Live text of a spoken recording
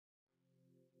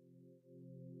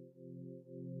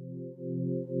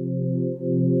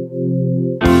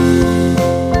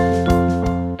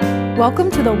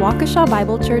Welcome to the Waukesha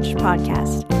Bible Church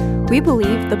podcast. We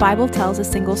believe the Bible tells a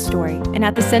single story, and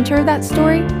at the center of that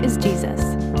story is Jesus.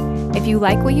 If you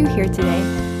like what you hear today,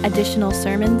 additional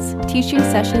sermons, teaching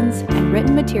sessions, and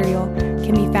written material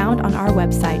can be found on our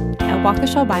website at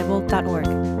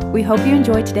waukeshabible.org. We hope you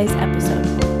enjoy today's episode.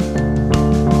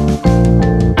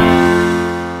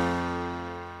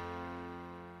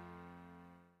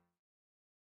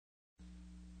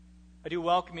 I do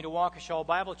welcome you to Waukesha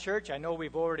Bible Church. I know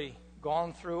we've already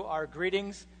gone through our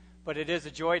greetings, but it is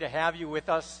a joy to have you with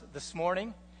us this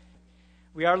morning.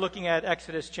 We are looking at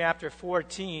Exodus chapter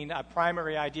 14. A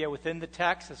primary idea within the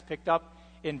text is picked up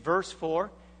in verse 4.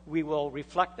 We will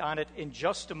reflect on it in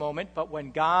just a moment, but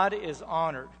when God is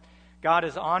honored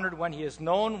when He is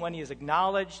known, when He is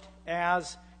acknowledged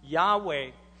as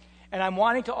Yahweh. And I'm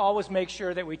wanting to always make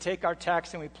sure that we take our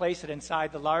text and we place it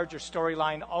inside the larger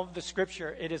storyline of the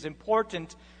Scripture. It is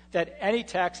important that any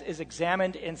text is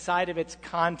examined inside of its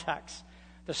context.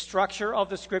 The structure of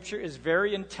the Scripture is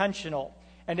very intentional,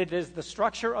 and it is the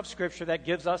structure of Scripture that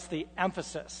gives us the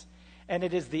emphasis. And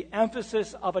it is the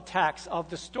emphasis of a text, of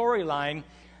the storyline,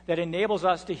 that enables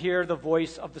us to hear the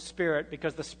voice of the Spirit,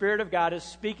 because the Spirit of God is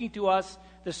speaking to us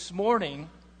this morning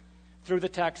through the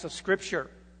text of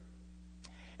Scripture.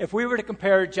 If we were to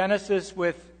compare Genesis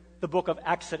with the book of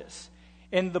Exodus,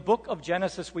 in the book of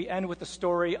Genesis, we end with the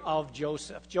story of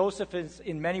Joseph. Joseph is,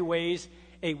 in many ways,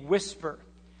 a whisper.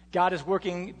 God is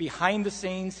working behind the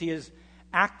scenes. He is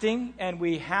acting, and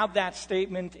we have that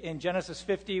statement in Genesis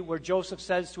 50 where Joseph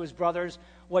says to his brothers,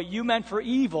 "What you meant for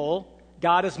evil,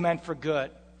 God has meant for good."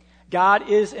 God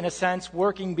is, in a sense,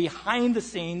 working behind the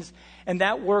scenes, and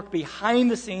that work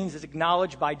behind the scenes is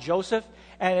acknowledged by Joseph,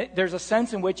 and there's a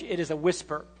sense in which it is a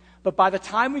whisper. But by the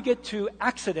time we get to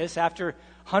Exodus, after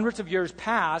hundreds of years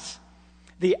pass,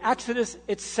 the Exodus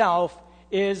itself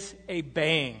is a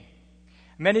baying.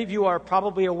 Many of you are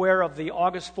probably aware of the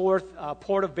August 4th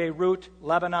Port of Beirut,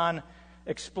 Lebanon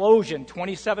explosion.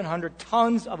 2,700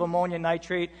 tons of ammonium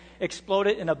nitrate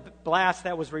exploded in a blast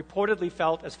that was reportedly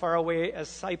felt as far away as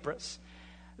Cyprus.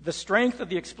 The strength of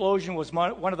the explosion was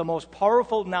one of the most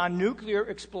powerful non-nuclear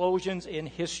explosions in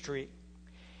history.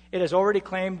 It has already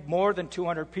claimed more than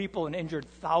 200 people and injured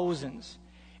thousands.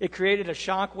 It created a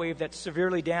shockwave that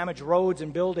severely damaged roads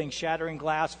and buildings, shattering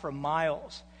glass for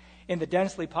miles. In the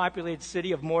densely populated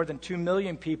city of more than 2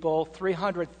 million people,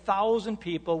 300,000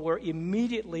 people were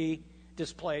immediately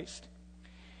displaced.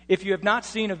 If you have not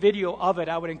seen a video of it,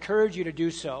 I would encourage you to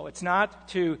do so. It's not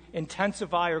to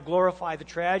intensify or glorify the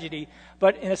tragedy,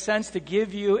 but in a sense to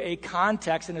give you a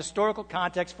context, an historical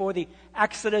context for the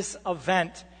Exodus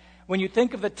event. When you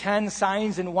think of the 10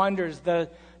 signs and wonders, the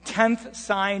 10th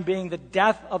sign being the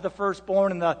death of the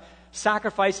firstborn and the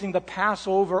sacrificing the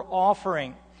Passover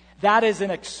offering, that is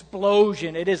an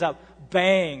explosion. It is a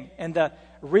bang, and the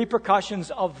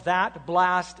repercussions of that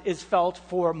blast is felt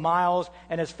for miles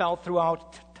and is felt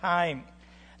throughout time.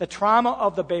 The trauma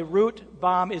of the Beirut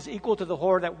bomb is equal to the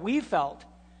horror that we felt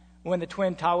when the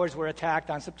Twin Towers were attacked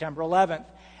on September 11th.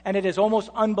 And it is almost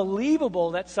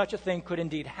unbelievable that such a thing could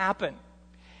indeed happen.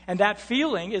 And that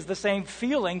feeling is the same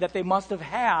feeling that they must have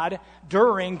had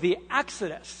during the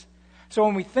Exodus. So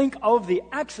when we think of the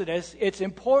Exodus, it's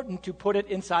important to put it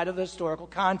inside of the historical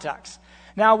context.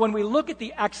 Now, when we look at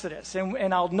the Exodus,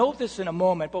 and I'll note this in a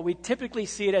moment, but we typically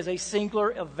see it as a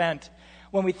singular event.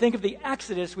 When we think of the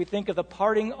Exodus, we think of the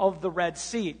parting of the Red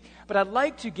Sea. But I'd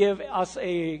like to give us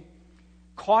a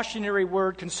cautionary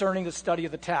word concerning the study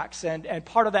of the text. And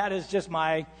part of that is just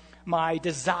my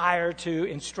desire to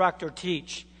instruct or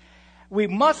teach. We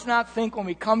must not think when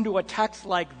we come to a text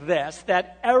like this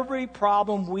that every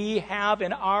problem we have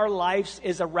in our lives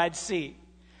is a Red Sea.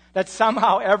 That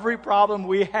somehow every problem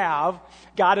we have,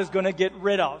 God is going to get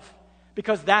rid of.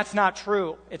 Because that's not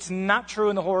true. It's not true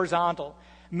in the horizontal.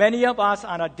 Many of us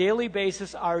on a daily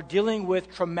basis are dealing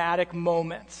with traumatic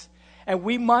moments. And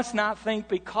we must not think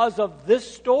because of this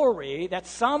story that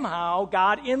somehow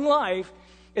God in life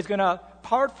is going to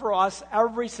part for us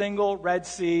every single Red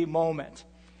Sea moment.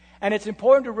 And it's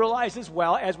important to realize as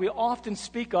well, as we often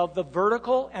speak of the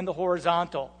vertical and the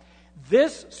horizontal.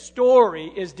 This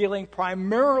story is dealing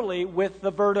primarily with the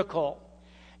vertical.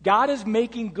 God is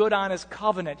making good on His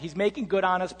covenant. He's making good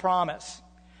on His promise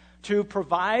to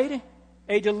provide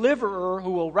a deliverer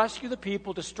who will rescue the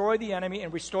people, destroy the enemy,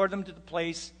 and restore them to the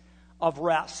place of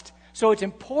rest. So it's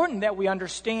important that we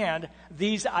understand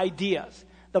these ideas.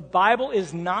 The Bible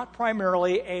is not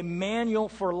primarily a manual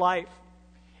for life.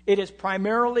 It is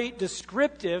primarily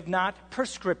descriptive, not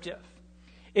prescriptive.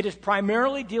 It is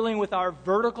primarily dealing with our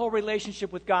vertical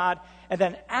relationship with God, and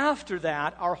then after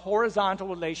that, our horizontal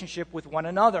relationship with one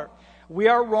another. we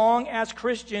are wrong as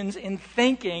Christians in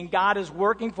thinking God is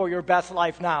working for your best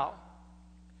life now.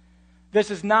 This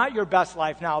is not your best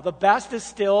life now. The best is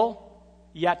still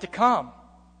yet to come.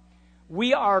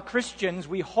 We are Christians.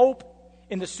 We hope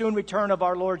in the soon return of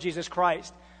our Lord Jesus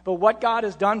Christ. But what God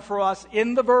has done for us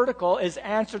in the vertical is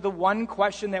answer the one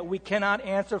question that we cannot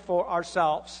answer for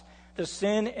ourselves, the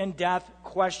sin and death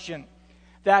question.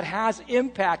 That has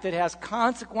impact. It has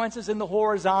consequences in the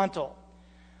horizontal.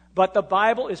 But the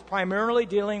Bible is primarily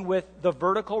dealing with the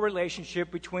vertical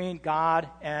relationship between God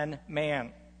and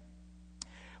man.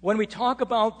 When we talk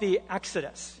about the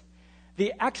Exodus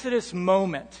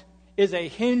moment is a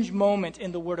hinge moment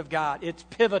in the Word of God. It's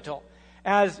pivotal.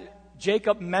 As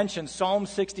Jacob mentioned, Psalm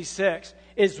 66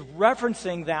 is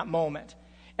referencing that moment.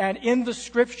 And in the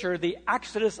Scripture, the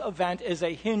Exodus event is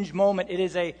a hinge moment. It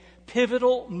is a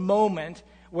pivotal moment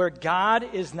where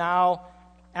God is now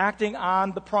acting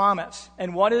on the promise.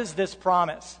 And what is this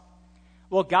promise?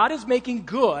 Well, God is making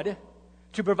good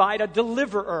to provide a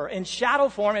deliverer. In shadow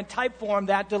form and type form,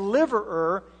 that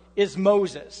deliverer is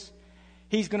Moses.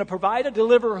 He's going to provide a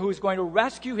deliverer who is going to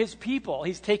rescue his people.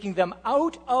 He's taking them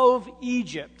out of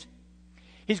Egypt.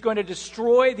 He's going to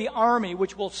destroy the army,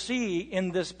 which we'll see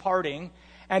in this parting.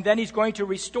 And then he's going to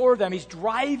restore them. He's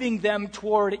driving them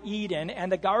toward Eden. And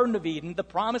the Garden of Eden, the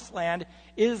promised land,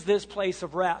 is this place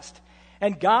of rest.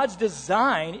 And God's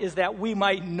design is that we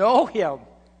might know him.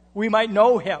 We might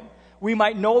know him. We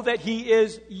might know that he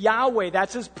is Yahweh.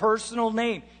 That's his personal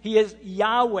name. He is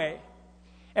Yahweh.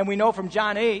 And we know from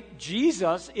John 8,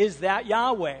 Jesus is that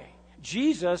Yahweh.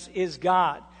 Jesus is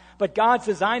God. But God's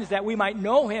design is that we might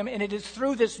know him, and it is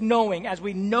through this knowing, as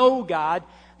we know God,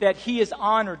 that he is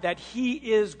honored, that he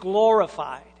is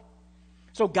glorified.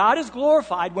 So God is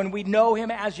glorified when we know him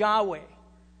as Yahweh.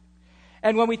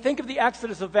 And when we think of the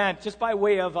Exodus event, just by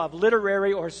way of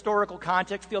literary or historical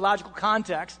context, theological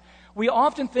context, we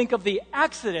often think of the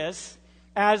Exodus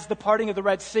as the parting of the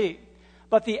Red Sea.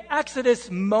 But the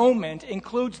Exodus moment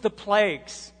includes the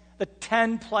plagues, the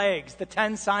 10 plagues, the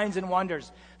 10 signs and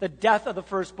wonders, the death of the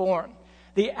firstborn.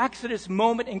 The Exodus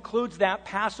moment includes that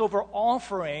Passover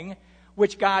offering,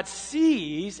 which God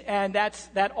sees, and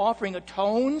that offering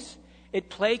atones, it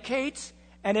placates,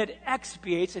 and it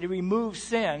expiates, and it removes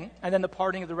sin, and then the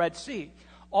parting of the Red Sea.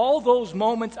 All those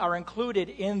moments are included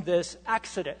in this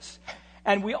Exodus.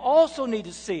 And we also need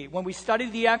to see, when we study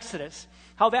the Exodus,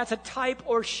 how that's a type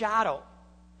or shadow.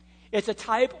 It's a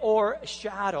type or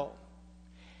shadow.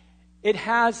 It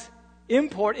has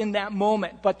import in that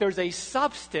moment, but there's a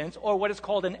substance, or what is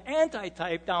called an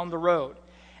antitype, down the road.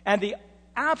 And the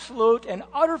absolute and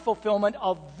utter fulfillment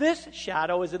of this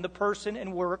shadow is in the person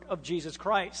and work of Jesus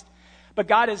Christ. But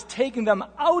God has taken them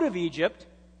out of Egypt,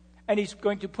 and he's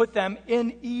going to put them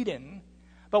in Eden.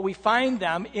 But we find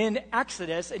them in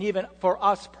Exodus, and even for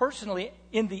us personally,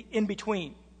 in the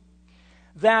in-between.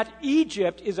 That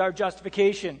Egypt is our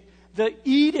justification. The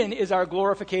Eden is our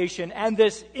glorification, and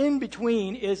this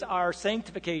in-between is our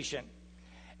sanctification.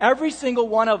 Every single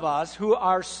one of us who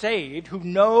are saved, who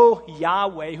know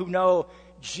Yahweh, who know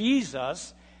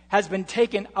Jesus, has been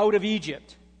taken out of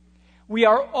Egypt. We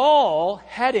are all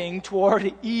heading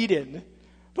toward Eden,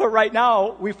 but right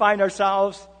now we find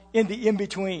ourselves in the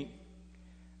in-between.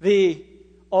 The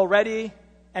already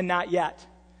and not yet.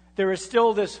 There is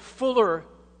still this fuller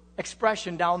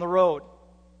expression down the road.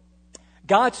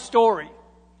 God's story,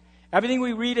 everything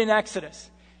we read in Exodus,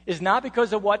 is not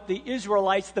because of what the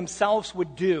Israelites themselves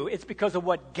would do. It's because of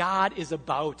what God is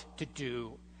about to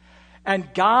do.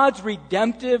 And God's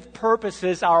redemptive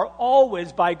purposes are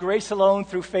always by grace alone,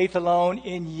 through faith alone,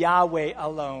 in Yahweh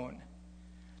alone.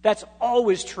 That's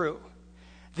always true.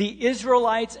 The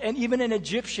Israelites and even an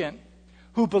Egyptian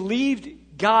who believed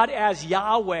God as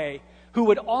Yahweh, who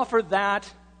would offer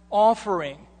that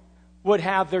offering, would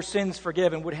have their sins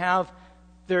forgiven, would have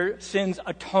their sins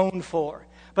atoned for.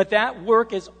 But that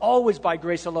work is always by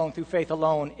grace alone, through faith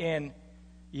alone, in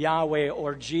Yahweh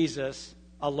or Jesus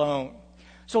alone.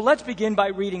 So let's begin by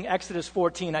reading Exodus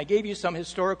 14. I gave you some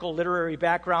historical literary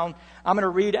background. I'm going to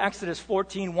read Exodus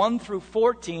 14, 1 through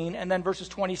 14, and then verses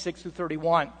 26 through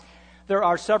 31. There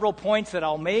are several points that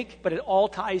I'll make, but it all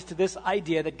ties to this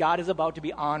idea that God is about to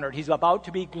be honored. He's about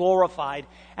to be glorified.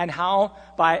 And how?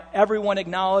 By everyone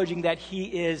acknowledging that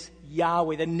he is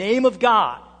Yahweh. The name of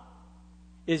God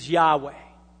is Yahweh.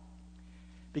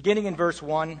 Beginning in verse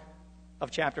 1 of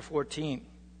chapter 14.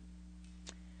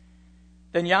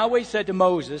 Then Yahweh said to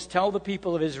Moses, "Tell the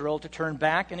people of Israel to turn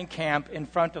back and encamp in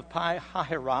front of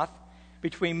Pi-hahiroth,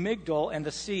 between Migdol and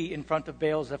the sea, in front of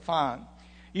Baal-zephon.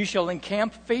 You shall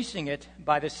encamp facing it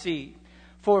by the sea.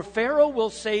 For Pharaoh will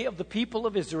say of the people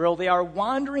of Israel, they are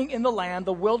wandering in the land,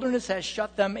 the wilderness has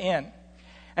shut them in.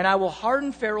 And I will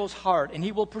harden Pharaoh's heart, and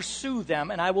he will pursue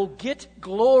them, and I will get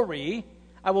glory.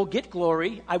 I will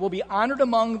be honored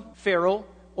among Pharaoh,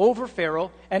 over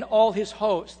Pharaoh, and all his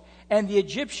host. And the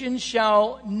Egyptians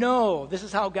shall know," this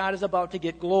is how God is about to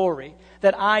get glory,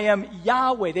 "that I am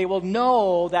Yahweh." They will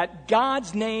know that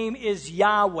God's name is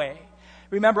Yahweh.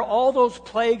 Remember, all those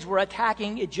plagues were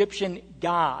attacking Egyptian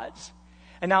gods.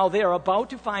 And now they are about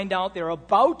to find out, they're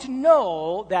about to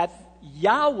know that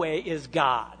Yahweh is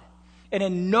God. And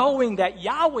in knowing that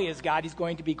Yahweh is God, he's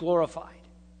going to be glorified.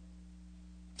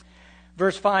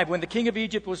 Verse 5, "When the king of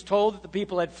Egypt was told that the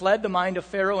people had fled, the mind of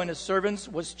Pharaoh and his servants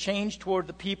was changed toward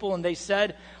the people, and they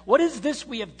said, 'What is this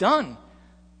we have done,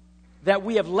 that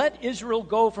we have let Israel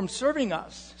go from serving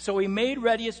us?' So he made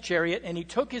ready his chariot, and he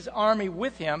took his army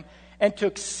with him, and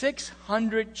took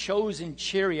 600 chosen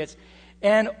chariots,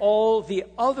 and all the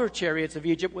other chariots of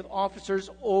Egypt with officers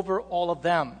over all of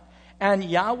them. And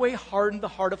Yahweh hardened the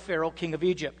heart of Pharaoh, king of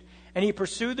Egypt. And he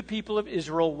pursued the people of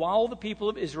Israel while the people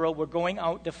of Israel were going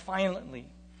out defiantly.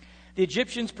 The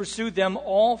Egyptians pursued them,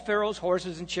 all Pharaoh's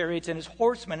horses and chariots and his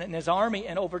horsemen and his army,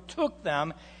 and overtook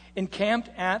them, encamped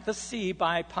at the sea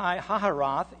by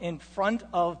Pi-hahiroth in front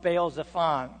of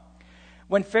Baal-zephon.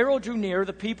 When Pharaoh drew near,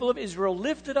 the people of Israel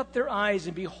lifted up their eyes,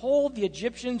 and behold, the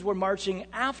Egyptians were marching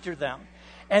after them,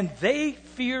 and they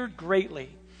feared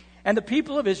greatly. And the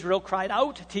people of Israel cried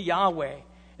out to Yahweh.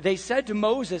 They said to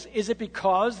Moses, 'Is it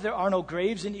because there are no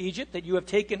graves in Egypt that you have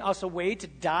taken us away to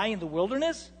die in the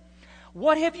wilderness?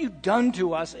 What have you done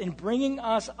to us in bringing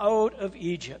us out of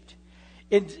Egypt?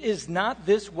 Is not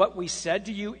this what we said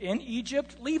to you in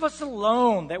Egypt? Leave us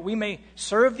alone, that we may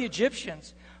serve the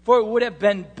Egyptians. For it would have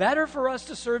been better for us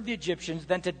to serve the Egyptians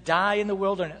than to die in the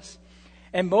wilderness.'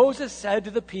 And Moses said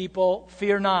to the people,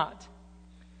 'Fear not.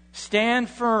 Stand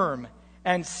firm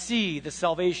and see the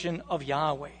salvation of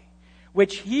Yahweh,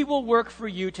 which he will work for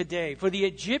you today. For the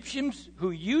Egyptians who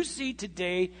you see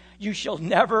today, you shall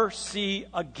never see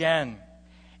again.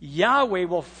 Yahweh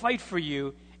will fight for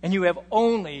you, and you have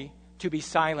only to be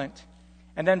silent.'"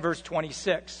 And then verse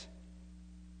 26.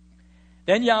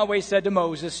 "Then Yahweh said to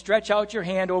Moses, 'Stretch out your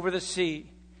hand over the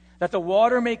sea, that the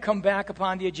water may come back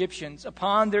upon the Egyptians,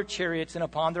 upon their chariots, and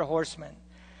upon their horsemen.'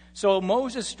 So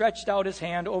Moses stretched out his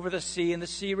hand over the sea, and the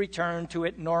sea returned to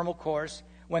its normal course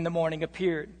when the morning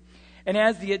appeared. And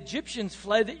as the Egyptians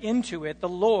fled into it, the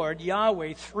Lord,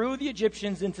 Yahweh, threw the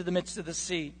Egyptians into the midst of the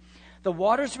sea. The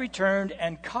waters returned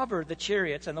and covered the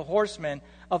chariots and the horsemen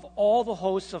of all the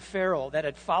hosts of Pharaoh that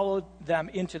had followed them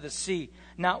into the sea.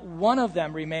 Not one of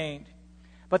them remained.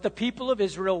 But the people of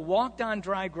Israel walked on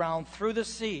dry ground through the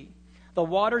sea, the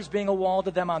waters being a wall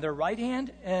to them on their right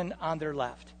hand and on their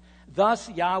left. Thus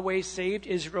Yahweh saved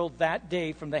Israel that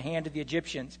day from the hand of the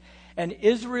Egyptians. And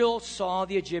Israel saw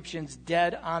the Egyptians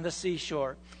dead on the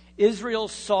seashore. Israel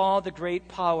saw the great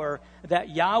power that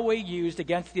Yahweh used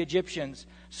against the Egyptians.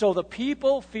 So the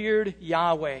people feared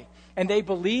Yahweh, and they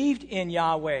believed in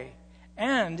Yahweh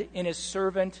and in his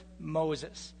servant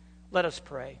Moses." Let us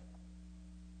pray.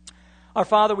 Our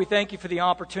Father, we thank you for the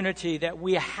opportunity that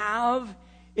we have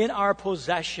in our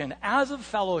possession as a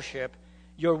fellowship,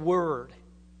 your word.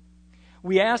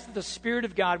 We ask that the Spirit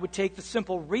of God would take the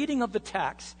simple reading of the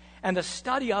text and the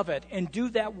study of it and do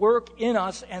that work in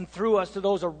us and through us to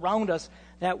those around us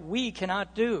that we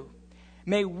cannot do.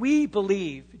 May we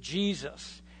believe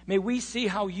Jesus. May we see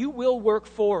how you will work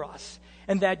for us,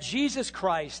 and that Jesus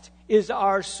Christ is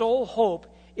our sole hope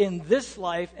in this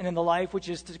life and in the life which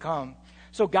is to come.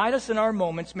 So guide us in our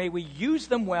moments. May we use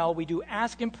them well. We do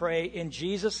ask and pray in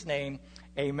Jesus' name.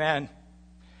 Amen.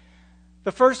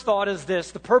 The first thought is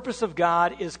this: the purpose of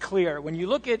God is clear. When you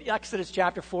look at Exodus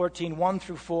chapter 14, 1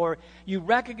 through 4, you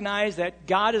recognize that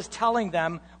God is telling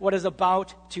them what is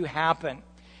about to happen.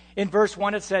 In verse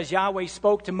 1 it says, Yahweh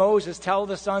spoke to Moses, "Tell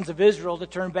the sons of Israel to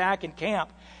turn back and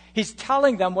camp." He's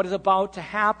telling them what is about to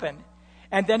happen.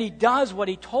 And then he does what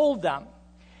he told them.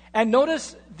 And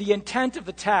notice the intent of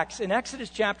the text. In Exodus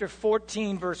chapter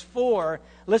 14, verse 4,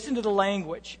 listen to the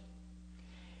language.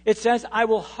 It says, "I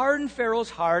will harden Pharaoh's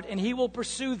heart, and he will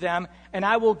pursue them, and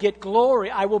I will get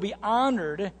glory. I will be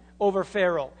honored over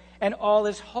Pharaoh and all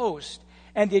his host,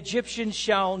 and the Egyptians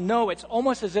shall know." It's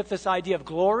almost as if this idea of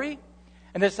glory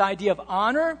and this idea of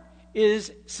honor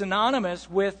is synonymous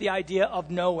with the idea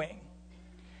of knowing.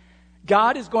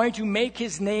 God is going to make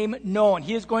his name known.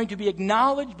 He is going to be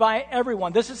acknowledged by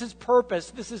everyone. This is his purpose.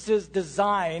 This is his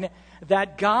design,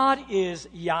 that God is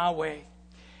Yahweh.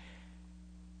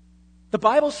 The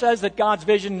Bible says that God's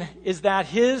vision is that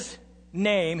his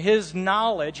name, his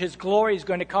knowledge, his glory is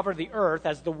going to cover the earth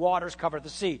as the waters cover the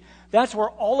sea. That's where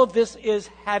all of this is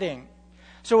heading.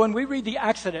 So when we read the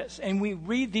Exodus and we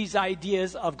read these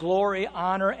ideas of glory,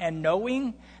 honor, and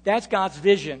knowing, that's God's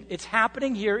vision. It's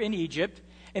happening here in Egypt,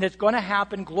 and it's going to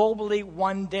happen globally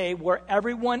one day where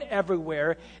everyone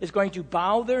everywhere is going to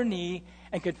bow their knee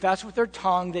and confess with their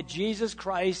tongue that Jesus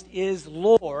Christ is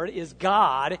Lord, is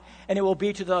God, and it will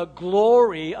be to the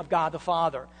glory of God the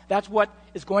Father. That's what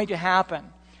is going to happen.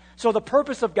 So the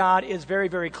purpose of God is very,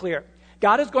 very clear.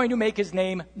 God is going to make his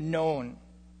name known.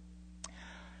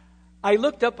 I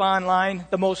looked up online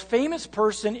the most famous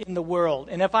person in the world.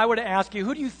 And if I were to ask you,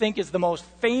 who do you think is the most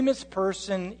famous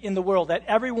person in the world that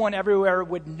everyone everywhere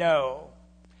would know?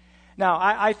 Now,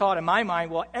 I thought in my mind,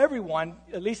 well, everyone,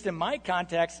 at least in my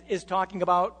context, is talking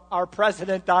about our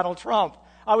president, Donald Trump.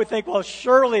 I would think, well,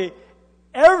 surely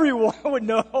everyone would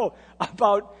know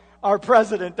about our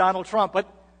president, Donald Trump. But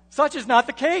such is not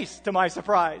the case, to my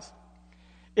surprise.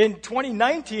 In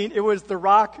 2019, it was The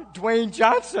Rock, Dwayne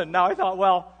Johnson. Now, I thought,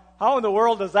 well, how in the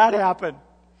world does that happen?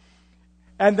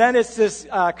 And then it's this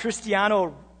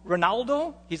Cristiano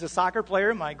Ronaldo. He's a soccer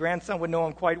player. My grandson would know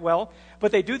him quite well.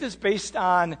 But they do this based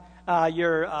on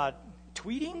your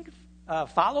tweeting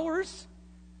followers.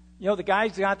 You know, the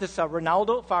guy's got this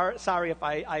Ronaldo. Sorry if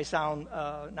I sound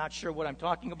not sure what I'm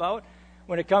talking about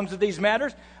when it comes to these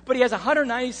matters. But he has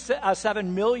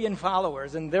 197 million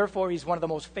followers, and therefore he's one of the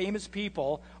most famous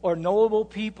people or knowable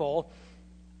people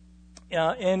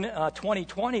in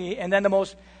 2020, and then the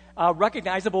most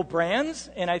recognizable brands,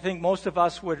 and I think most of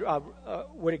us would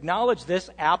acknowledge this: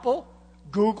 Apple,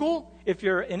 Google, if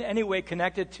you're in any way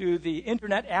connected to the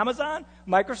internet, Amazon,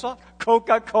 Microsoft,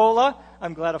 Coca-Cola.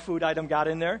 I'm glad a food item got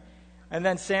in there, and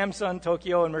then Samsung,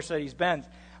 Tokyo, and Mercedes-Benz.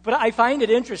 But I find it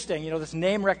interesting, this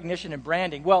name recognition and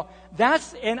branding. Well,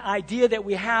 that's an idea that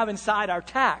we have inside our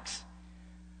text.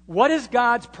 What is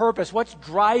God's purpose? What's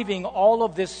driving all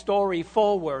of this story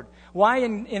forward? Why,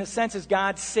 in a sense, is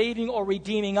God saving or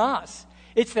redeeming us?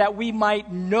 It's that we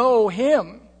might know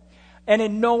him. And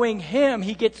in knowing him,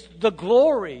 he gets the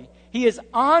glory. He is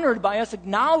honored by us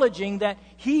acknowledging that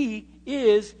he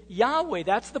is Yahweh.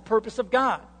 That's the purpose of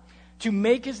God, to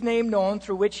make his name known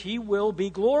through which he will be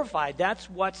glorified. That's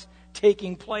what's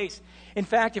taking place. In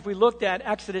fact, if we looked at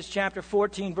Exodus chapter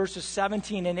 14, verses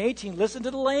 17 and 18, listen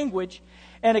to the language.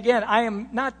 And again, I am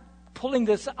not pulling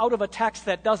this out of a text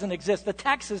that doesn't exist. The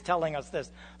text is telling us this.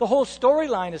 The whole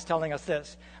storyline is telling us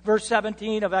this. Verse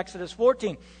 17 of Exodus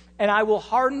 14. And I will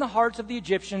harden the hearts of the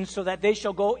Egyptians so that they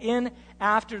shall go in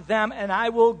after them, and I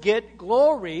will get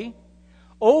glory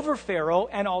over Pharaoh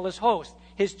and all his host,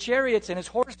 his chariots and his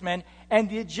horsemen, and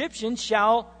the Egyptians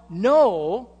shall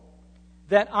know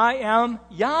that I am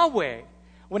Yahweh,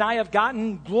 when I have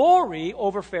gotten glory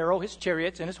over Pharaoh, his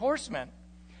chariots, and his horsemen.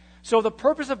 So the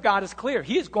purpose of God is clear.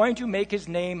 He is going to make his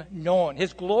name known.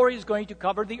 His glory is going to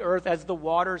cover the earth as the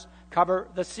waters cover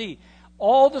the sea.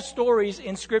 All the stories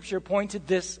in Scripture point to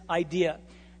this idea.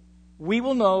 We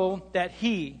will know that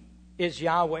he is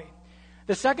Yahweh.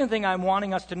 The second thing I'm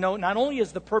wanting us to note, not only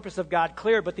is the purpose of God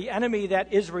clear, but the enemy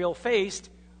that Israel faced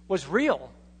was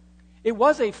real. It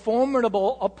was a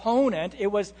formidable opponent.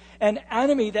 It was an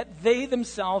enemy that they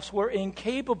themselves were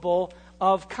incapable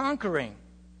of conquering.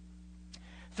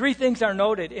 Three things are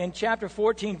noted. In chapter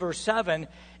 14, verse 7,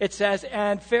 it says,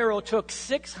 and Pharaoh took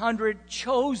 600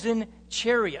 chosen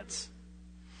chariots,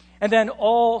 and then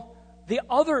all the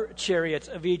other chariots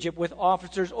of Egypt with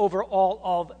officers over all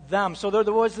of them. So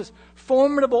there was this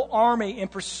formidable army in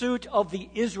pursuit of the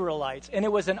Israelites, and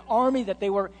it was an army that they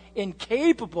were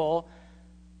incapable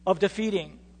of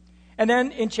defeating. And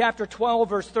then in chapter 12,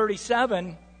 verse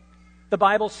 37, the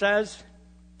Bible says,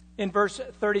 in verse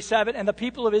 37, and the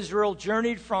people of Israel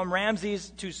journeyed from Ramses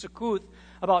to Succoth,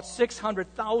 about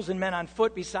 600,000 men on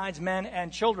foot, besides men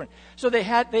and children. So they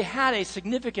had a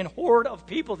significant horde of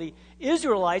people, the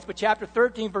Israelites, but chapter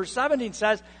 13, verse 17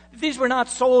 says these were not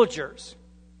soldiers.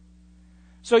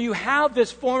 So you have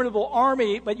this formidable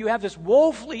army, but you have this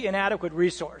woefully inadequate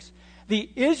resource. The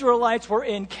Israelites were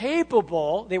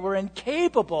incapable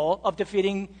of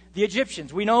defeating the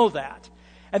Egyptians. We know that.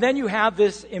 And then you have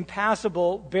this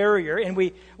impassable barrier, and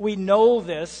we know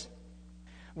this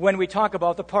when we talk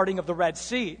about the parting of the Red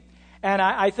Sea. And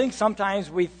I think sometimes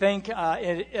we think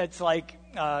it's like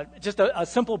just a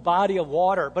simple body of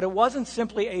water, but it wasn't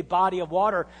simply a body of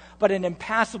water, but an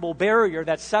impassable barrier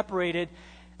that separated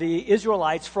the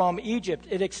Israelites from Egypt.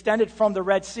 It extended from the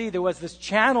Red Sea. There was this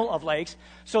channel of lakes.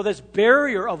 So this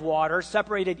barrier of water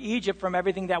separated Egypt from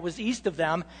everything that was east of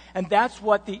them. And that's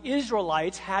what the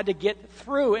Israelites had to get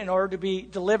through in order to be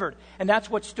delivered. And that's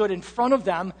what stood in front of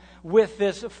them with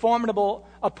this formidable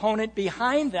opponent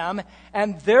behind them.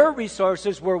 And their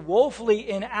resources were woefully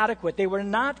inadequate. They were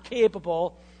not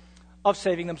capable of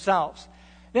saving themselves.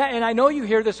 Yeah, and I know you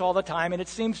hear this all the time, and it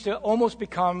seems to almost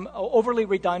become overly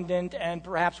redundant and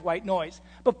perhaps white noise.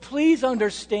 But please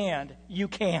understand, you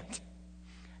can't.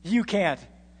 You can't.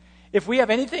 If we have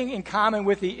anything in common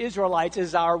with the Israelites,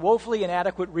 is our woefully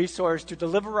inadequate resource to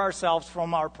deliver ourselves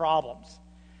from our problems.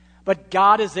 But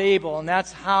God is able, and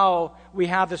that's how we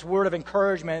have this word of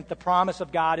encouragement. The promise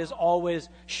of God is always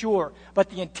sure. But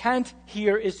the intent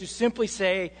here is to simply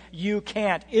say, you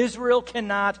can't. Israel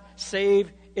cannot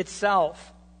save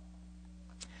itself.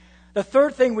 The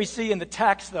third thing we see in the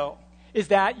text, though, is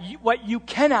that what you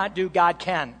cannot do, God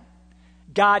can.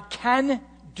 God can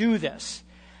do this.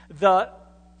 The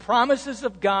promises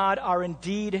of God are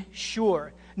indeed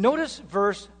sure. Notice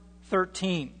verse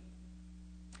 13.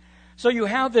 So you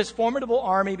have this formidable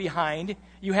army behind,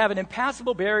 you have an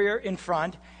impassable barrier in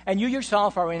front, and you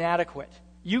yourself are inadequate.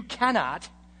 You cannot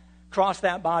cross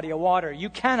that body of water. You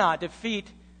cannot defeat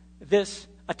this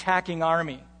attacking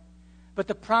army. But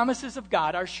the promises of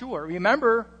God are sure.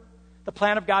 Remember, the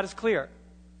plan of God is clear.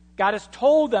 God has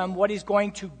told them what he's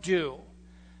going to do.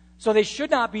 So they should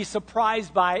not be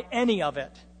surprised by any of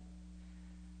it.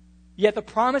 Yet the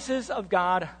promises of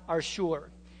God are sure.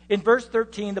 In verse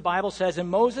 13, the Bible says, and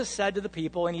Moses said to the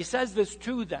people, and he says this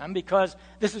to them because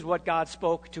this is what God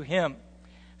spoke to him.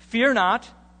 Fear not.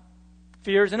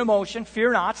 Fear is an emotion.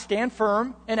 Fear not. Stand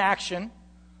firm in action.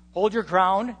 Hold your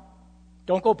ground.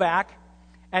 Don't go back.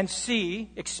 And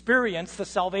see, experience the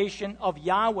salvation of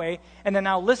Yahweh. And then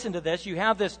now listen to this. You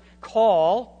have this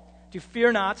call to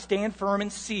fear not, stand firm,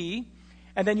 and see.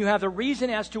 And then you have the reason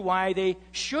as to why they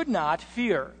should not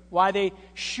fear, why they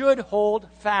should hold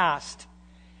fast.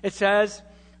 It says,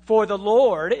 for the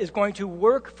Lord is going to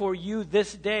work for you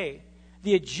this day.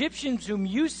 The Egyptians whom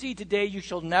you see today, you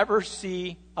shall never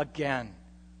see again.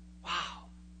 Wow.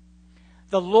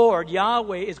 The Lord,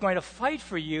 Yahweh, is going to fight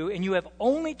for you, and you have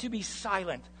only to be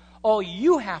silent. All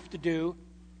you have to do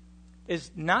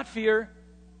is not fear,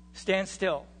 stand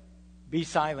still, be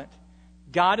silent.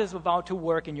 God is about to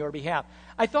work in your behalf.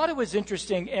 I thought it was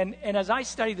interesting, and as I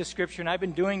study the Scripture, and I've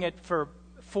been doing it for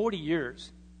 40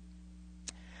 years,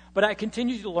 but I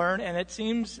continue to learn, and it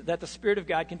seems that the Spirit of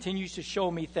God continues to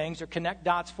show me things or connect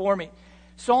dots for me.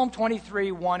 Psalm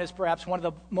 23:1 is perhaps one of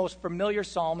the most familiar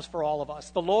psalms for all of us.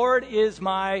 The Lord is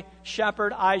my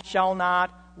shepherd, I shall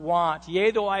not want.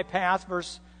 Yea, though I pass,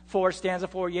 verse 4, stanza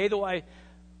 4, yea, though I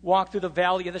walk through the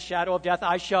valley of the shadow of death,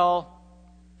 I shall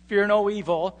fear no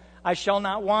evil. I shall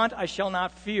not want, I shall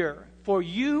not fear. For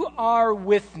you are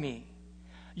with me.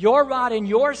 Your rod and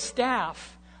your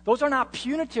staff, those are not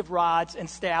punitive rods and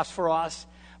staffs for us,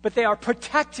 but they are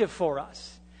protective for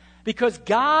us. Because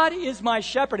God is my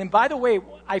shepherd. And by the way,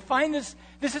 I find this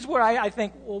is where I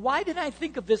think, well, why didn't I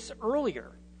think of this earlier?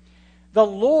 The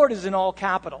Lord is in all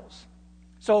capitals.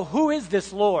 So who is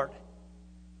this Lord?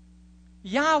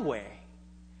 Yahweh.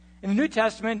 In the New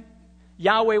Testament,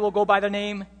 Yahweh will go by the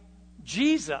name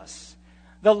Jesus.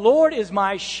 The Lord is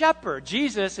my shepherd.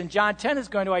 Jesus in John 10 is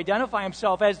going to identify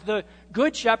himself as the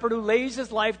good shepherd who lays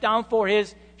his life down for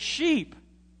his sheep.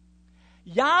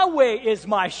 Yahweh is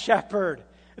my shepherd.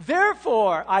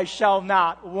 Therefore, I shall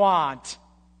not want.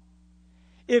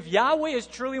 If Yahweh is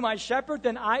truly my shepherd,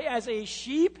 then I as a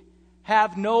sheep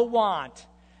have no want.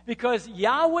 Because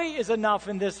Yahweh is enough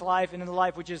in this life and in the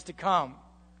life which is to come.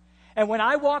 And when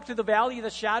I walk through the valley of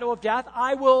the shadow of death,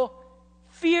 I will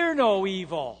fear no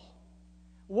evil.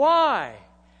 Why?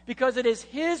 Because it is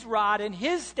his rod and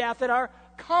his staff that are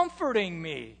comforting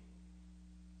me.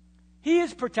 He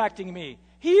is protecting me.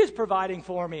 He is providing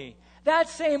for me. That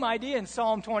same idea in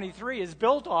Psalm 23 is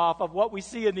built off of what we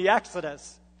see in the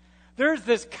Exodus. There's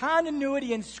this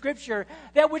continuity in Scripture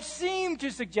that would seem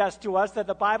to suggest to us that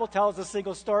the Bible tells a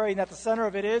single story and that the center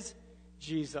of it is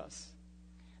Jesus.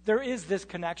 There is this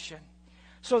connection.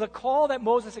 So the call that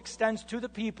Moses extends to the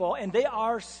people, and they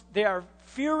are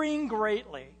fearing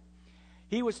greatly.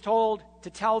 He was told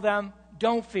to tell them,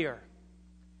 don't fear.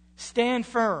 Stand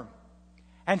firm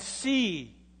and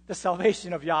see the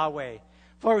salvation of Yahweh.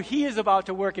 For he is about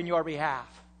to work in your behalf.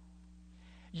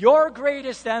 Your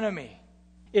greatest enemy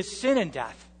is sin and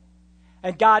death.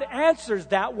 And God answers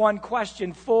that one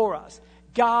question for us.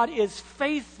 God is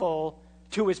faithful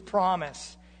to his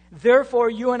promise.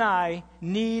 Therefore, you and I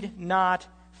need not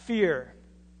fear.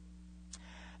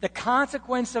 The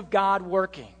consequence of God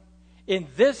working in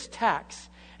this text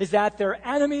is that their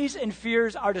enemies and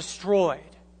fears are destroyed.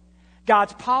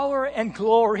 God's power and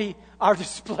glory are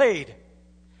displayed.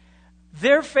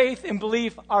 Their faith and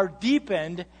belief are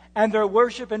deepened, and their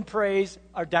worship and praise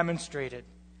are demonstrated.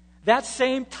 That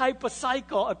same type of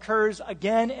cycle occurs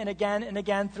again and again and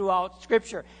again throughout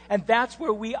Scripture. And that's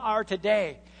where we are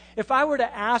today. If I were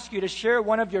to ask you to share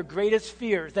one of your greatest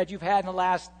fears that you've had in the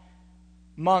last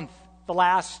month, the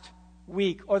last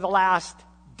week, or the last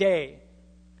day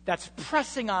that's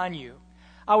pressing on you,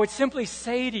 I would simply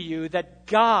say to you that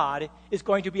God is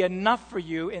going to be enough for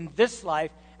you in this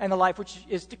life and the life which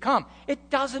is to come. It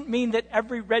doesn't mean that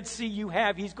every Red Sea you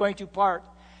have, He's going to part.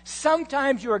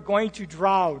 Sometimes you are going to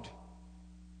drown.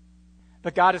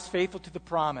 But God is faithful to the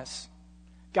promise.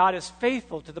 God is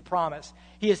faithful to the promise.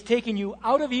 He has taken you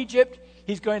out of Egypt.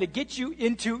 He's going to get you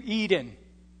into Eden.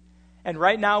 And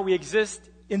right now we exist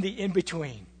in the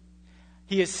in-between.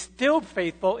 He is still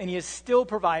faithful and He is still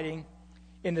providing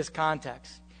in this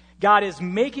context. God is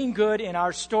making good in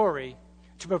our story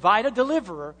to provide a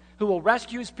deliverer who will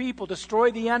rescue His people,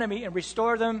 destroy the enemy, and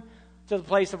restore them to the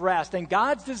place of rest. And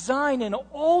God's design in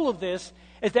all of this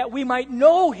is that we might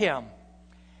know Him.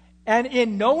 And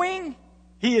in knowing,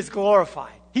 He is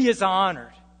glorified. He is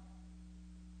honored.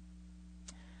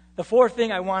 The fourth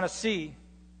thing I want to see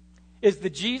is the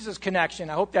Jesus connection.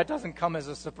 I hope that doesn't come as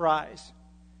a surprise.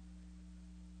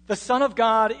 The Son of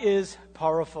God is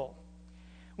powerful.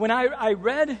 When I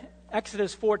read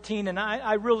Exodus 14, and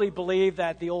I really believe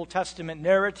that the Old Testament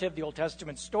narrative, the Old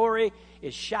Testament story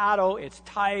is shadow, it's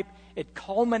type, it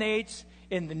culminates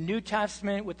in the New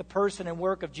Testament with the person and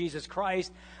work of Jesus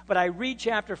Christ. But I read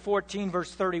chapter 14,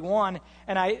 verse 31,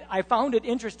 and I found it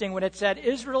interesting when it said,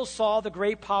 Israel saw the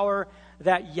great power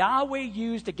that Yahweh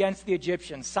used against the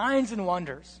Egyptians, signs and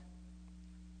wonders.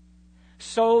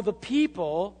 So the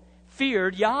people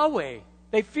feared Yahweh.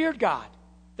 They feared God.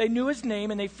 They knew His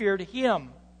name and they feared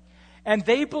Him. And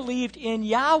they believed in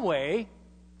Yahweh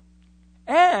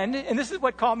and this is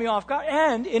what caught me off guard,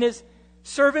 and in His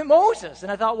servant Moses.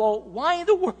 And I thought, well, why in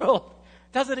the world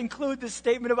does it include this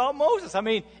statement about Moses? I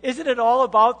mean, isn't it all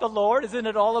about the Lord? Isn't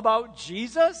it all about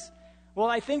Jesus? Well,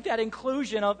 I think that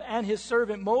inclusion of and His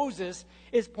servant Moses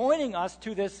is pointing us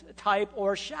to this type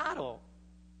or shadow.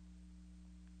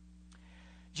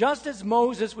 Just as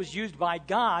Moses was used by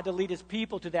God to lead His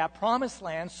people to that promised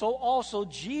land, so also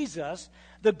Jesus,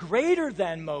 the greater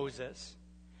than Moses,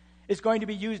 is going to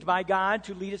be used by God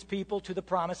to lead His people to the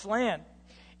promised land.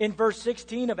 In verse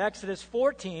 16 of Exodus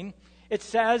 14, it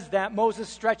says that Moses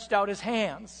stretched out his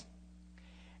hands.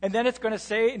 And then it's going to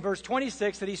say in verse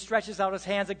 26 that he stretches out his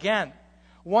hands again.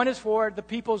 One is for the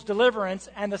people's deliverance,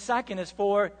 and the second is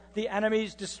for the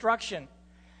enemy's destruction.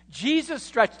 Jesus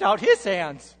stretched out His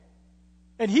hands.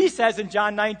 And He says in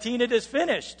John 19, it is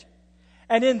finished.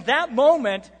 And in that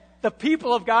moment, the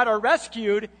people of God are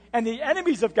rescued and the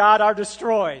enemies of God are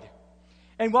destroyed.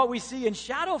 And what we see in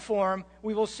shadow form,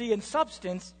 we will see in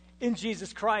substance in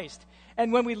Jesus Christ.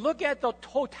 And when we look at the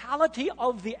totality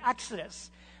of the Exodus,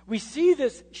 we see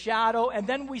this shadow and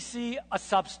then we see a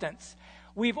substance.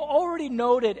 We've already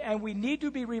noted, and we need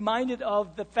to be reminded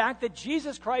of the fact that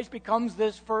Jesus Christ becomes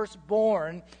this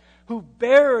firstborn who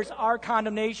bears our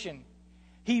condemnation.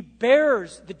 He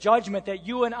bears the judgment that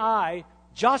you and I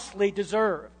justly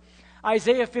deserve.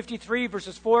 Isaiah 53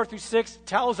 verses 4 through 6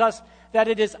 tells us that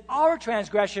it is our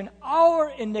transgression, our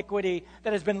iniquity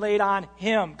that has been laid on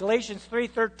Him. Galatians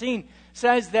 3:13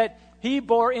 says that He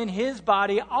bore in His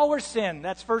body our sin.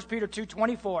 That's 1 Peter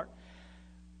 2:24.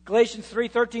 Galatians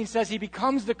 3:13 says He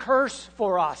becomes the curse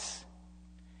for us.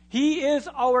 He is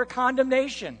our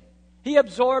condemnation. He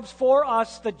absorbs for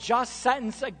us the just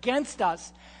sentence against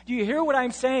us. Do you hear what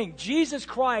I'm saying? Jesus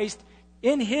Christ,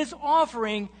 in His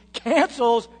offering,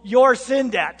 cancels your sin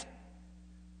debt.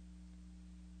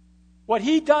 What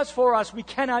He does for us, we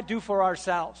cannot do for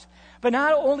ourselves. But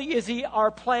not only is He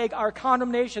our plague, our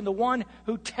condemnation, the one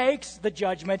who takes the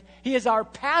judgment, He is our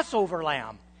Passover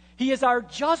lamb. He is our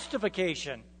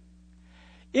justification.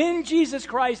 In Jesus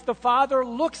Christ, the Father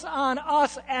looks on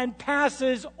us and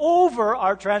passes over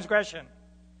our transgression.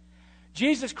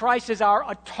 Jesus Christ is our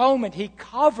atonement. He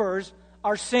covers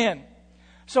our sin.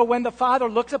 So when the Father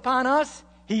looks upon us,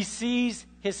 He sees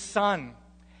His Son.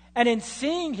 And in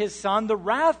seeing His Son, the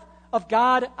wrath of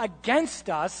God against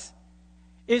us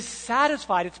is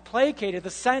satisfied. It's placated, the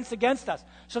sentence against us.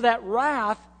 So that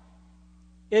wrath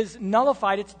is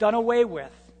nullified. It's done away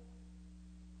with.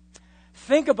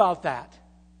 Think about that.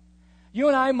 You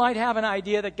and I might have an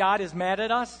idea that God is mad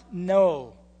at us.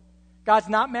 No. God's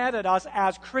not mad at us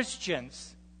as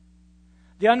Christians.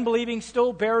 The unbelieving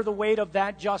still bear the weight of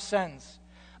that just sentence.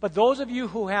 But those of you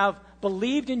who have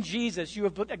believed in Jesus, you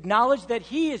have acknowledged that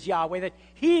He is Yahweh, that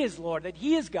He is Lord, that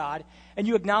He is God, and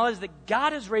you acknowledge that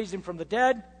God has raised Him from the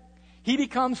dead, He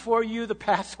becomes for you the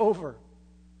Passover.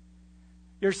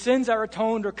 Your sins are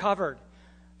atoned or covered.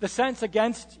 The sentence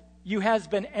against you has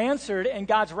been answered, and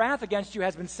God's wrath against you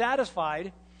has been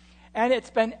satisfied. And it's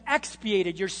been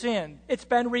expiated, your sin. It's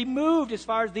been removed as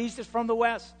far as the east is from the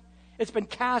west. It's been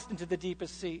cast into the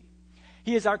deepest sea.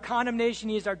 He is our condemnation.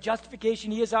 He is our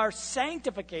justification. He is our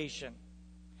sanctification.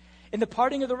 In the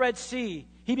parting of the Red Sea,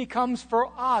 he becomes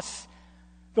for us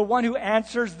the one who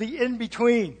answers the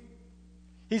in-between.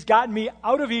 He's gotten me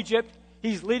out of Egypt.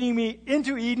 He's leading me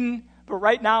into Eden. But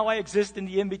right now I exist in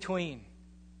the in-between.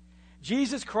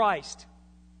 Jesus Christ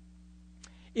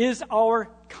is our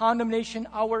condemnation,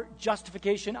 our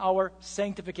justification, our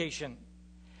sanctification.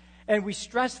 And we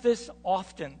stress this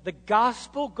often. The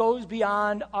gospel goes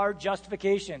beyond our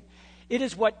justification. It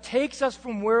is what takes us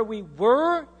from where we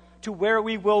were to where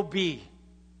we will be.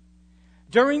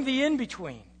 During the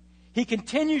in-between, he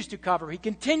continues to cover, he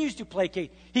continues to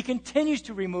placate, he continues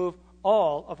to remove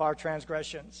all of our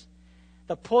transgressions.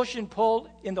 The push and pull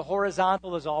in the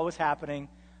horizontal is always happening,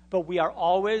 but we are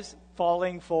always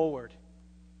falling forward.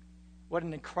 What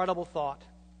an incredible thought.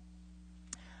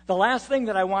 The last thing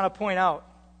that I want to point out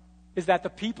is that the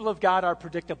people of God are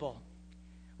predictable.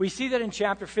 We see that in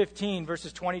chapter 15,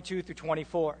 verses 22 through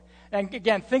 24. And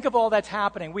again, think of all that's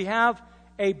happening. We have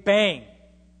a bang.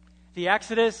 The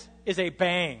Exodus is a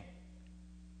bang.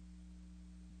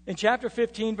 In chapter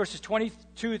 15, verses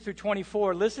 22 through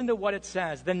 24, listen to what it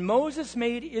says. Then Moses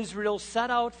made Israel set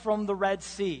out from the Red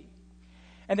Sea.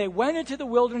 And they went into the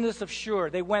wilderness of Shur.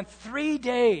 They went 3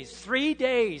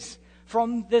 days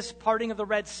from this parting of the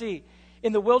Red Sea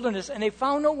in the wilderness, and they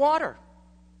found no water.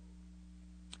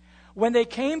 When they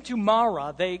came to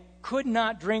Marah, they could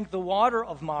not drink the water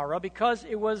of Marah because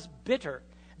it was bitter.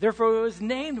 Therefore it was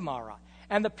named Marah.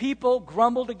 And the people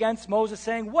grumbled against Moses,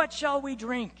 saying, "What shall we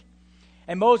drink?"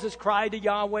 And Moses cried to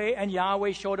Yahweh, and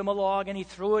Yahweh showed him a log, and he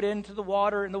threw it into the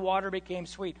water, and the water became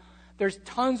sweet. There's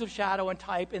tons of shadow and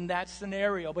type in that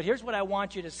scenario. But here's what I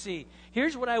want you to see.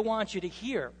 Here's what I want you to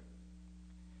hear.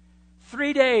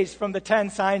 3 days from the 10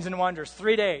 signs and wonders.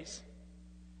 3 days.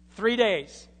 3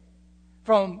 days.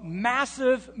 From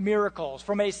massive miracles.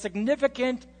 From a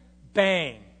significant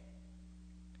bang.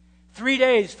 3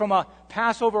 days from a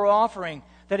Passover offering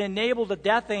that enabled a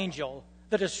death angel,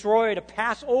 the destroyer, to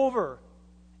pass over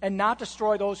and not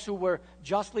destroy those who were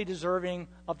justly deserving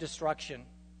of destruction.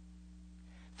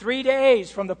 3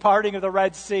 days from the parting of the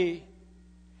Red Sea.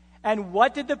 And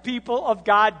what did the people of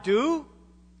God do?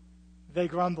 They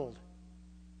grumbled.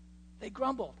 They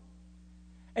grumbled.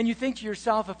 And you think to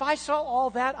yourself, if I saw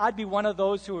all that, I'd be one of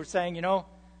those who are saying,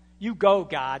 you go,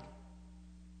 God.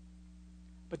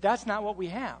 But that's not what we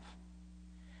have.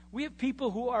 We have people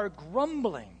who are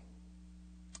grumbling.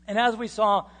 And as we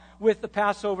saw with the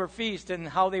Passover feast and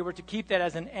how they were to keep that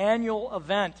as an annual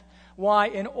event, why?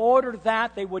 In order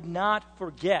that they would not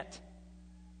forget.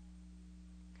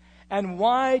 And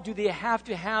why do they have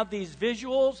to have these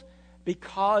visuals?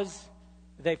 Because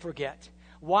they forget.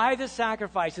 Why the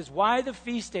sacrifices? Why the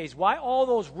feast days? Why all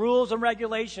those rules and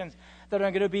regulations that are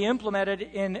going to be implemented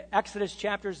in Exodus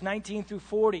chapters 19 through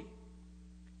 40?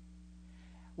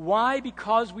 Why?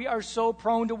 Because we are so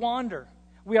prone to wander.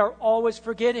 We are always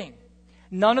forgetting.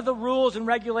 None of the rules and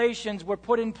regulations were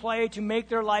put in play to make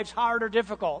their lives hard or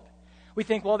difficult. We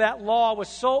think, well, that law was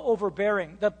so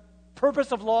overbearing. The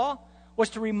purpose of law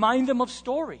was to remind them of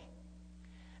story.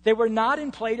 They were not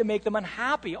in play to make them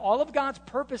unhappy. All of God's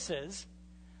purposes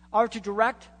are to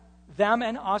direct them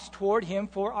and us toward Him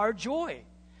for our joy.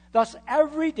 Thus,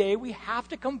 every day we have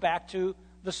to come back to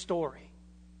the story.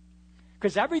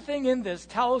 Because everything in this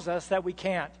tells us that we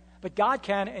can't. But God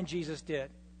can, and Jesus did.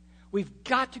 We've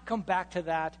got to come back to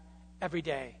that every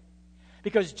day.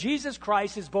 Because Jesus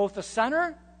Christ is both the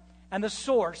center and the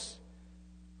source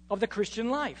of the Christian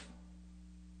life.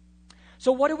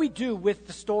 So what do we do with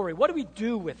the story? What do we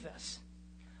do with this?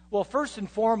 Well, first and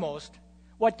foremost,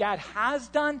 what God has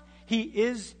done, He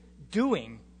is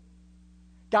doing.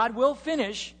 God will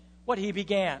finish what He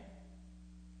began.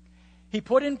 He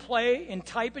put in play, in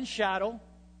type and shadow,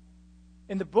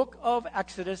 in the book of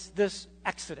Exodus, this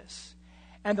Exodus.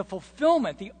 And the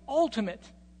fulfillment, the ultimate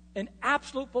and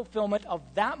absolute fulfillment of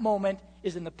that moment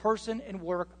is in the person and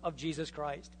work of Jesus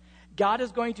Christ. God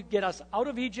is going to get us out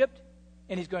of Egypt,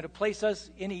 and He's going to place us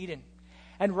in Eden.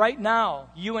 And right now,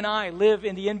 you and I live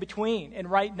in the in-between. And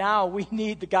right now, we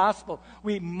need the gospel.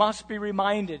 We must be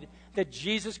reminded that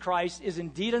Jesus Christ is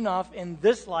indeed enough in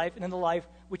this life and in the life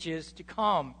which is to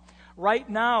come. Right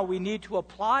now, we need to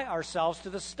apply ourselves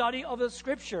to the study of the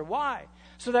Scripture. Why?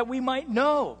 So that we might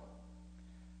know.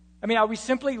 Are we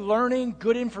simply learning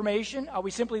good information? Are we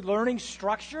simply learning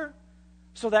structure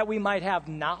so that we might have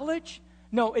knowledge?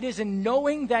 No, it is in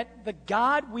knowing that the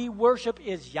God we worship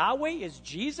is Yahweh, is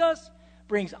Jesus,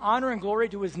 brings honor and glory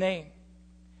to His name.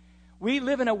 We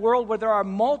live in a world where there are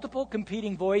multiple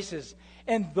competing voices,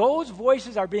 and those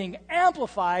voices are being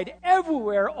amplified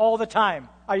everywhere all the time.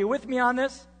 Are you with me on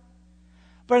this?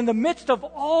 But in the midst of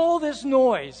all this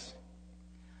noise,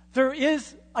 there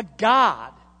is a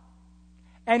God,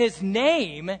 and his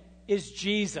name is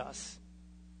Jesus.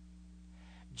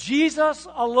 Jesus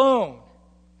alone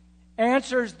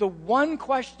answers the one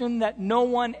question that no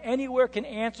one anywhere can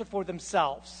answer for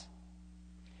themselves.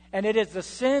 And it is the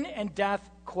sin and death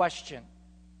question.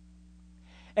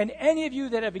 And any of you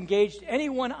that have engaged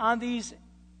anyone on these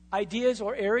ideas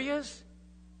or areas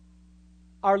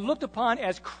are looked upon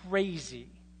as crazy.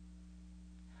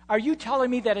 Are you telling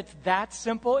me that it's that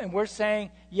simple? And we're saying,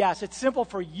 yes, it's simple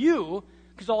for you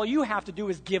because all you have to do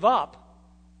is give up.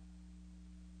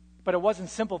 But it wasn't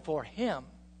simple for him.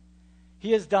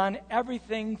 He has done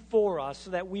everything for us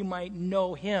so that we might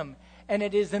know him. And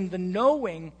it is in the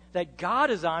knowing that God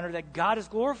is honored, that God is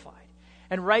glorified.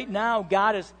 And right now,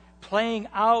 God is playing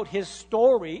out his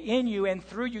story in you and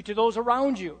through you to those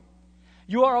around you.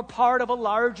 You are a part of a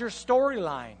larger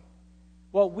storyline.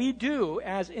 What we do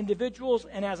as individuals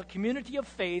and as a community of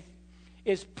faith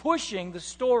is pushing the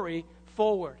story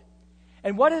forward.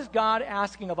 And what is God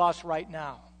asking of us right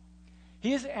now?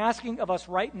 He is asking of us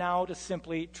right now to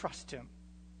simply trust him.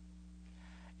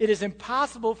 It is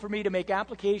impossible for me to make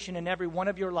application in every one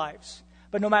of your lives.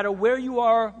 But no matter where you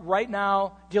are right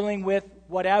now dealing with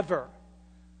whatever,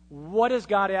 what is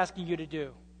God asking you to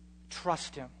do?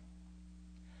 Trust him.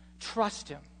 Trust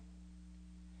him.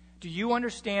 Do you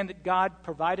understand that God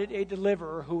provided a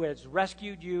deliverer who has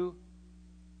rescued you?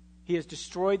 He has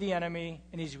destroyed the enemy,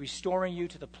 and he's restoring you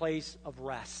to the place of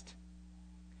rest.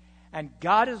 And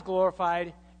God is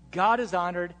glorified, God is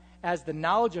honored as the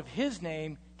knowledge of his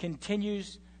name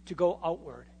continues to go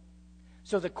outward.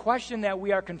 So the question that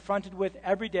we are confronted with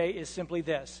every day is simply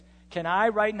this: can I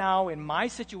right now in my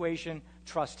situation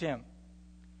trust him?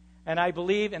 And I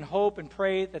believe and hope and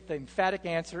pray that the emphatic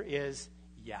answer is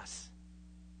yes.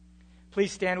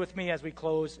 Please stand with me as we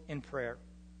close in prayer.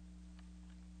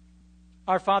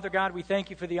 Our Father God, we thank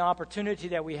you for the opportunity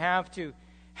that we have to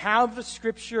have the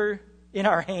Scripture in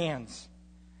our hands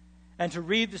and to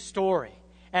read the story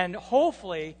and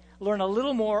hopefully learn a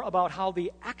little more about how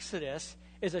the Exodus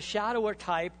is a shadow or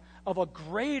type of a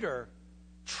greater,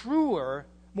 truer,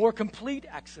 more complete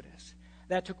Exodus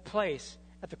that took place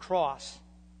at the cross.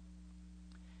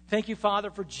 Thank you, Father,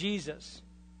 for Jesus,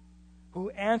 who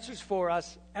answers for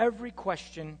us every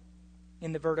question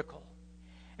in the vertical.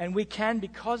 And we can,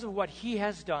 because of what he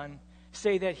has done,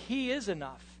 say that he is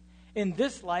enough in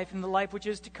this life and the life which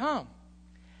is to come.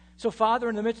 So, Father,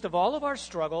 in the midst of all of our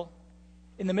struggle,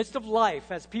 in the midst of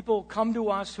life, as people come to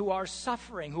us who are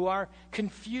suffering, who are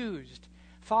confused,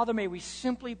 Father, may we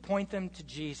simply point them to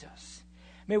Jesus.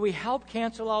 May we help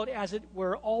cancel out, as it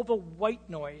were, all the white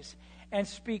noise and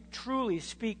speak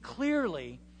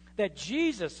clearly that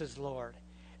Jesus is Lord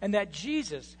and that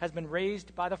Jesus has been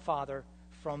raised by the Father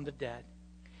from the dead.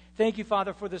 Thank you,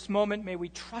 Father, for this moment. May we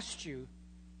trust you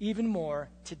even more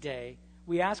today.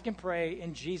 We ask and pray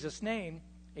in Jesus' name.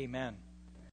 Amen.